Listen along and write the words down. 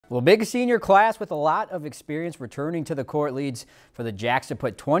Well, big senior class with a lot of experience returning to the court leads for the Jacks to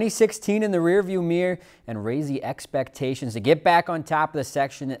put 2016 in the rearview mirror and raise the expectations to get back on top of the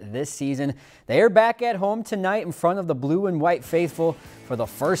section this season. They are back at home tonight in front of the blue and white faithful for the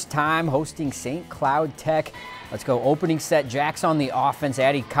first time, hosting St. Cloud Tech. Let's go opening set. Jacks on the offense.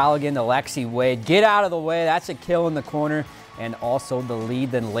 Addie Colligan to Lexi Wade. Get out of the way. That's a kill in the corner. And also the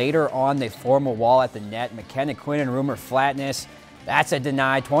lead. Then later on, they form a wall at the net. McKenna Quinn and Rumor Flatness. That's a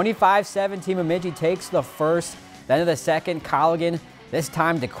deny. 25-17, Bemidji takes the first. Then of the second, Colligan, this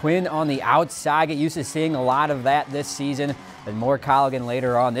time to Quinn on the outside. Get used to seeing a lot of that this season. And more Colligan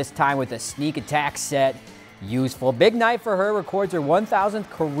later on, this time with a sneak attack set. Useful. Big night for her, records her 1,000th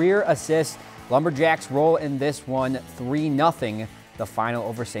career assist. Lumberjacks roll in this one 3-0, the final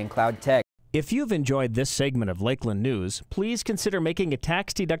over St. Cloud Tech. If you've enjoyed this segment of Lakeland News, please consider making a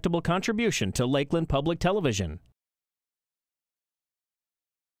tax-deductible contribution to Lakeland Public Television.